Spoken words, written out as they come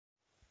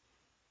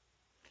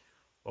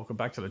Welcome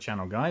back to the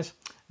channel, guys.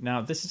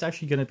 Now, this is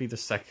actually going to be the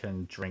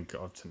second drink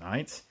of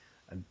tonight.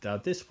 And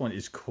this one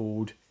is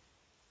called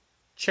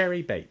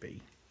Cherry Baby.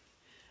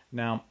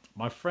 Now,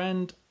 my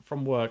friend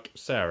from work,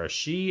 Sarah,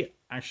 she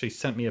actually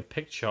sent me a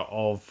picture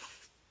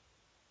of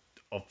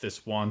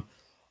this one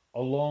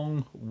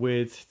along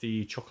with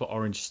the chocolate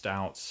orange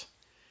stouts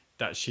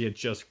that she had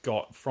just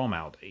got from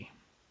Aldi.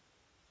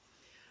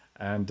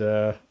 And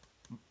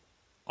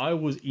I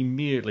was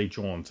immediately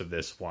drawn to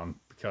this one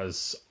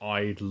because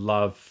I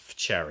love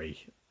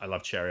cherry. I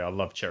love cherry. I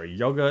love cherry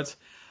yogurt.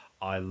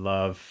 I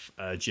love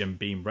Jim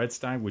Beam Red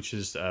Stag, which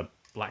is a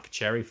black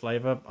cherry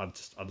flavor. I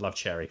love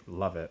cherry.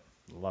 Love it.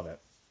 Love it.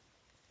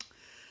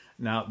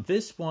 Now,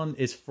 this one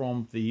is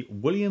from the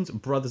Williams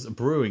Brothers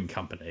Brewing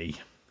Company,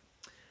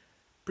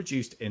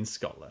 produced in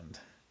Scotland.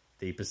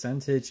 The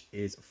percentage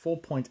is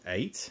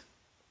 4.8,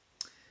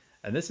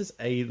 and this is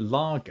a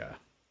lager.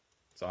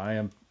 So I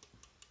am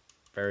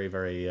very,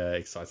 very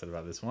excited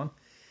about this one.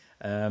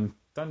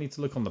 Don't need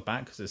to look on the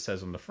back because it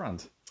says on the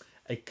front.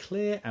 A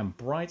clear and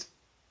bright,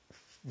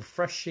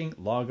 refreshing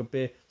lager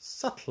beer,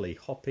 subtly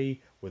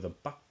hoppy with a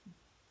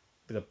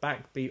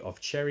backbeat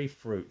of cherry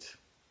fruit.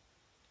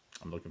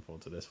 I'm looking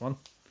forward to this one.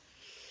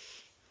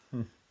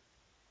 But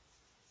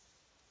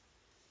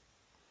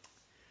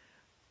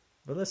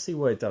let's see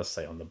what it does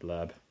say on the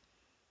blurb.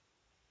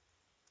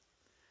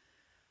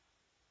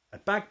 A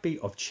backbeat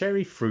of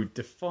cherry fruit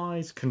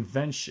defies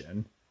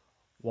convention,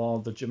 while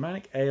the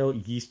Germanic ale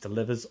yeast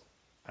delivers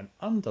an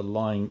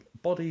underlying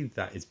body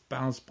that is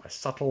balanced by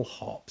subtle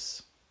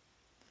hops.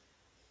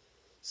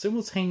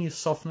 Simultaneous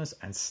softness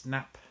and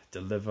snap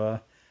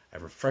deliver a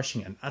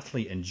refreshing and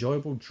utterly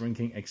enjoyable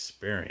drinking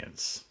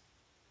experience.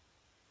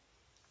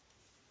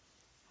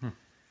 I'm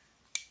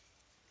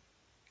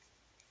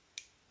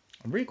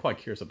really quite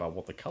curious about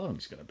what the colouring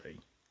is going to be.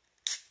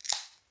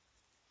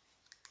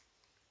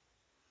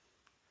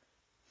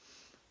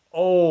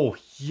 Oh,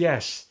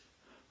 yes.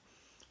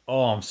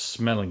 Oh, I'm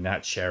smelling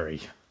that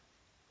cherry.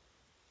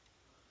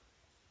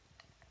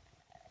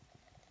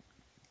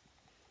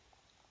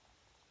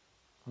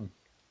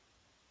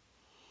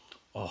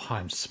 Oh,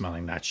 I'm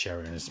smelling that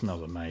cherry and it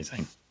smells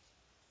amazing.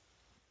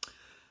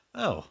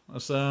 Oh,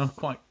 that's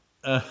quite...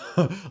 I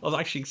was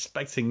actually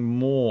expecting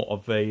more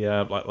of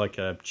a like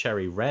a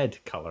cherry red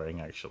colouring,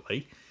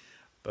 actually.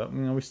 But, you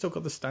know, we still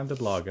got the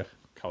standard lager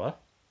colour.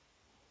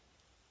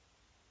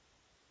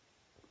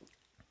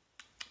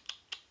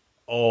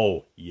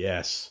 Oh,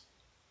 yes.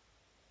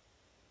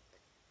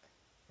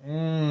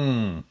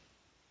 Oh,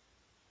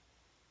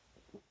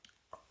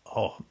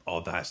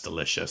 that's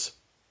delicious.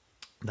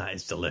 That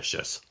is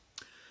delicious.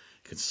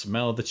 You can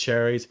smell the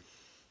cherries.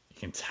 You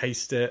can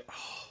taste it.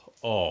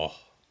 Oh,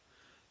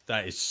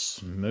 that is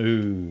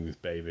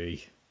smooth,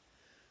 baby.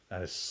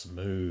 That is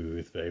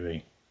smooth,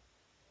 baby.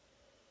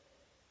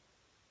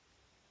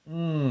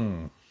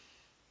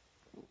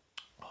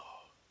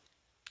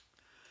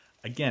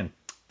 Again,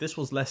 this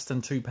was less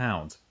than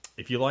 £2.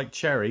 If you like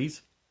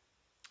cherries,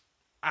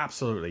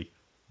 absolutely,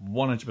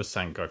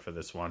 100% go for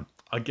this one.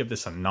 I'd give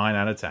this a 9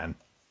 out of 10.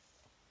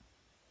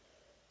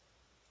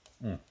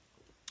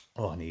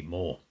 Oh, I need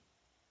more.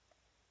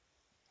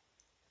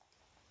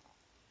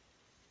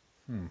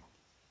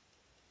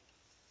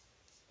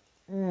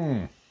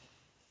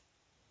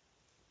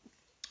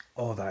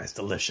 Oh, that is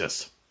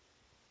delicious.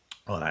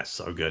 Oh, that's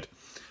so good.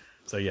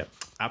 So yeah,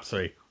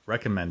 absolutely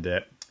recommend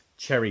it.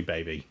 Cherry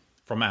Baby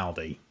from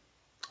Aldi.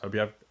 Hope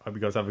you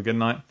guys have a good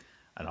night,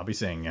 and I'll be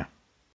seeing you.